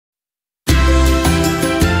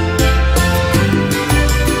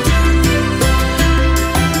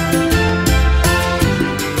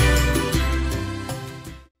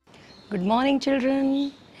morning,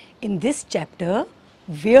 children. In this chapter,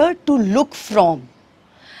 where to look from,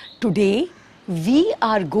 today we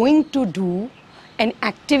are going to do an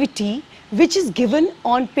activity which is given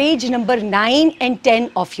on page number 9 and 10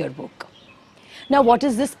 of your book. Now, what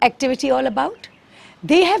is this activity all about?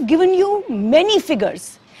 They have given you many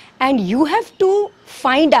figures and you have to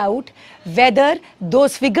find out whether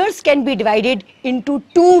those figures can be divided into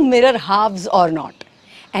two mirror halves or not.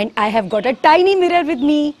 And I have got a tiny mirror with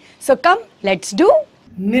me. So come, let's do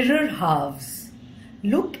mirror halves.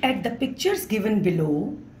 Look at the pictures given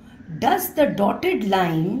below. Does the dotted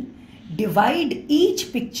line divide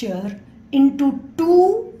each picture into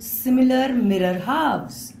two similar mirror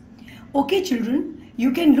halves? Okay, children,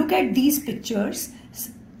 you can look at these pictures.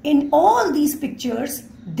 In all these pictures,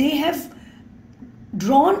 they have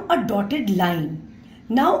drawn a dotted line.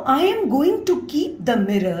 Now I am going to keep the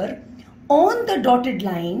mirror on the dotted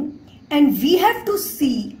line and we have to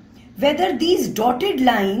see whether these dotted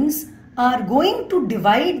lines are going to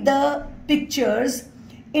divide the pictures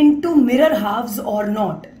into mirror halves or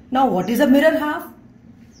not. Now, what is a mirror half?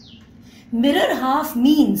 Mirror half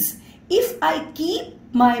means if I keep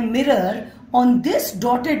my mirror on this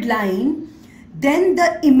dotted line, then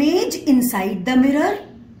the image inside the mirror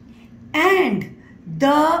and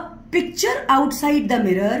the picture outside the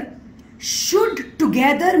mirror should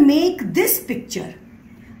together make this picture.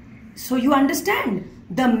 So you understand,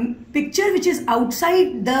 the picture which is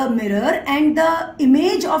outside the mirror and the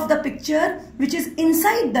image of the picture which is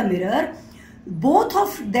inside the mirror, both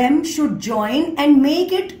of them should join and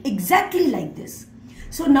make it exactly like this.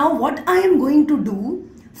 So now what I am going to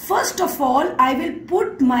do, first of all, I will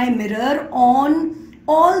put my mirror on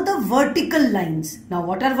all the vertical lines. Now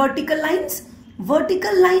what are vertical lines?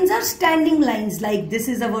 Vertical lines are standing lines, like this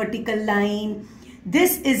is a vertical line,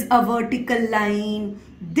 this is a vertical line,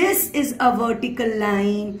 this is a vertical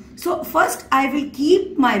line. So first I will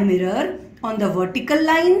keep my mirror on the vertical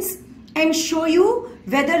lines and show you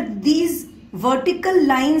whether these vertical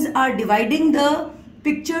lines are dividing the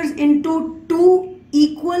pictures into two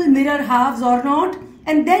equal mirror halves or not.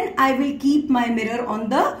 And then I will keep my mirror on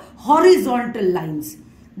the horizontal lines.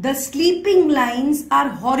 The sleeping lines are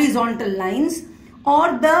horizontal lines,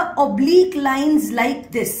 or the oblique lines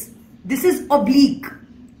like this. This is oblique.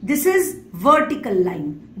 This is vertical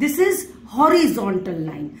line. This is horizontal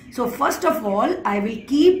line. So first of all, I will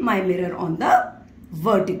keep my mirror on the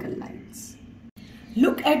vertical lines.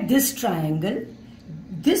 Look at this triangle.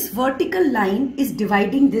 This vertical line is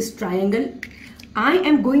dividing this triangle. I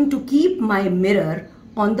am going to keep my mirror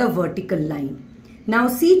on the vertical line. Now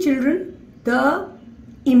see, children, the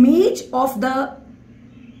image of the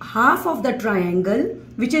half of the triangle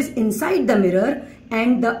which is inside the mirror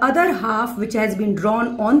and the other half which has been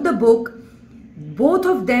drawn on the book, both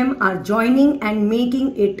of them are joining and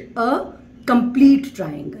making it a complete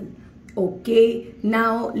triangle. Okay,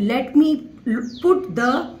 now let me put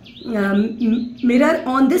the mirror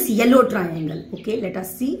on this yellow triangle. Okay, let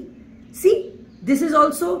us see. See, this is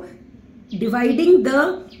also dividing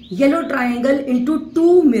the yellow triangle into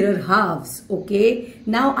two mirror halves. Okay,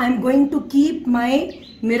 now I am going to keep my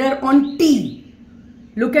mirror on T.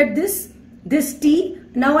 Look at this T.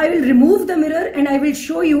 Now I will remove the mirror and I will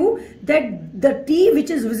show you that the T which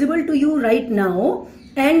is visible to you right now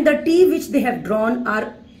and the T which they have drawn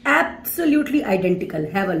are absolutely identical.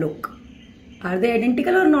 Have a look. Are they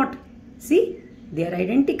identical or not? See, they are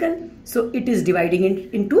identical. So it is dividing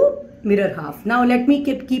it into mirror half. Now let me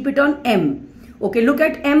keep it on M. Okay, look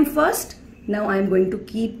at M first. Now I am going to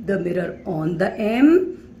keep the mirror on the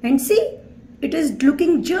M and see, it is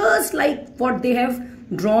looking just like what they have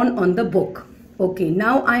drawn on the book. Okay,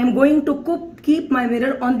 now I am going to keep my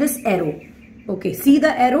mirror on this arrow. Okay, see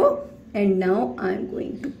the arrow, and now I am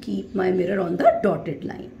going to keep my mirror on the dotted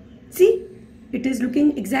line. See, it is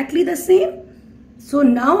looking exactly the same. So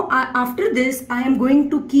now after this, I am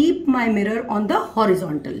going to keep my mirror on the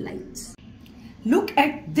horizontal lines. Look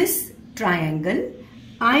at this triangle.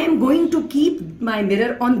 I am going to keep my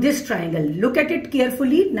mirror on this triangle. Look at it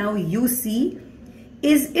carefully. Now you see,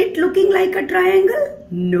 is it looking like a triangle?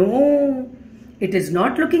 No, it is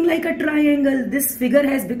not looking like a triangle. This figure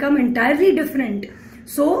has become entirely different.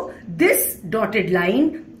 So this dotted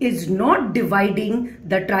line is not dividing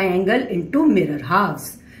the triangle into mirror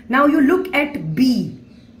halves. Now you look at B.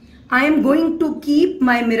 I am going to keep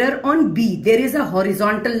my mirror on B. There is a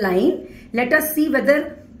horizontal line. Let us see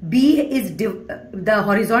whether B is the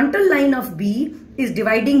horizontal line of B is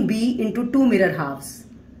dividing B into two mirror halves.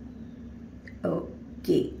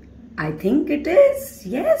 Okay, I think it is.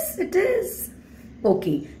 Yes, it is.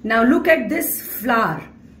 Okay, now look at this flower.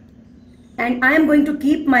 And I am going to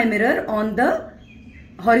keep my mirror on the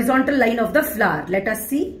horizontal line of the flower. Let us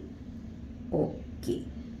see. Okay,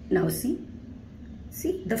 now see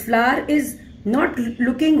the flower is not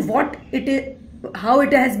looking what it is, how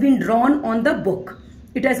it has been drawn on the book.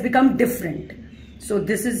 It has become different. So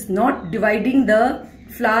this is not dividing the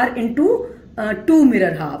flower into two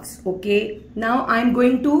mirror halves. Okay, now I am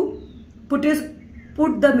going to put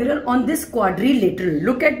the mirror on this quadrilateral.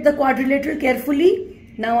 Look at the quadrilateral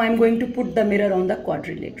carefully. Now I am going to put the mirror on the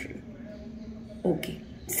quadrilateral. Okay,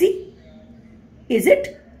 see, is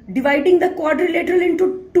it dividing the quadrilateral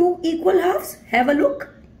into two equal halves? Have a look.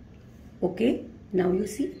 Okay, now you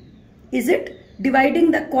see, is it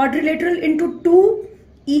dividing the quadrilateral into two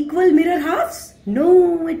equal mirror halves?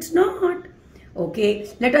 No, it's not. Okay,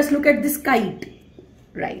 let us look at this kite.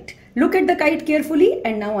 Right, look at the kite carefully,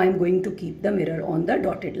 and now I am going to keep the mirror on the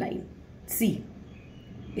dotted line. See,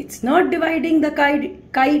 it's not dividing the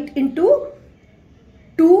kite into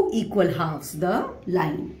two equal halves, the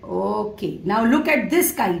line. Okay, now look at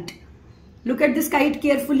this kite. Look at this kite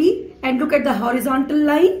carefully and look at the horizontal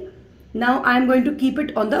line. Now I am going to keep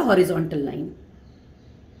it on the horizontal line.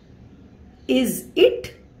 Is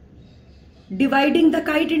it dividing the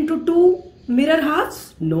kite into two mirror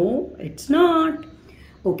halves? No, it's not.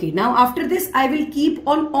 Okay, now after this I will keep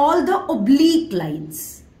on all the oblique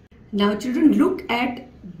lines. Now children, look at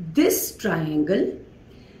this triangle.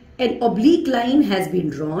 An oblique line has been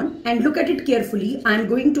drawn, and look at it carefully. I am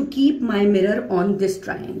going to keep my mirror on this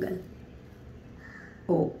triangle.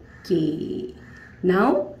 Okay,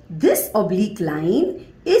 now this oblique line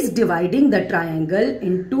is dividing the triangle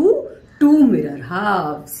into two mirror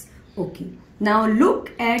halves. Okay, now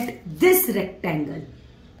look at this rectangle.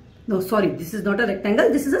 No, sorry, this is not a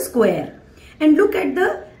rectangle, this is a square. And look at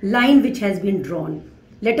the line which has been drawn.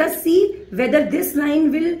 Let us see whether this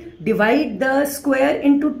line will divide the square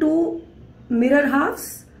into two mirror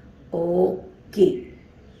halves. Okay,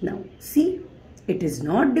 now see, it is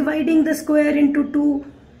not dividing the square into two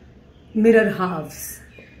mirror halves.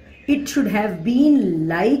 It should have been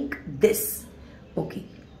like this. Okay,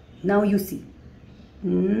 now you see,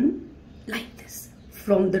 like this.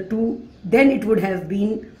 From the two, then it would have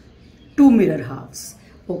been two mirror halves.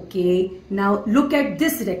 Okay, now look at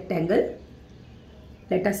this rectangle.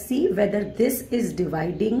 Let us see whether this is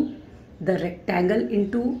dividing the rectangle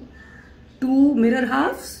into two mirror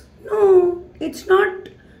halves. No, it's not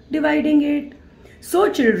dividing it.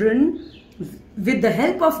 So children, with the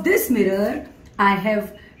help of this mirror, I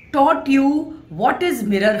have taught you what is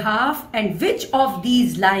mirror half and which of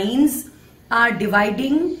these lines are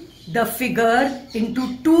dividing the figure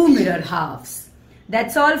into two mirror halves.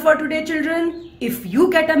 That's all for today, children. If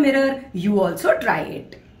you get a mirror, you also try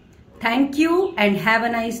it. Thank you and have a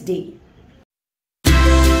nice day.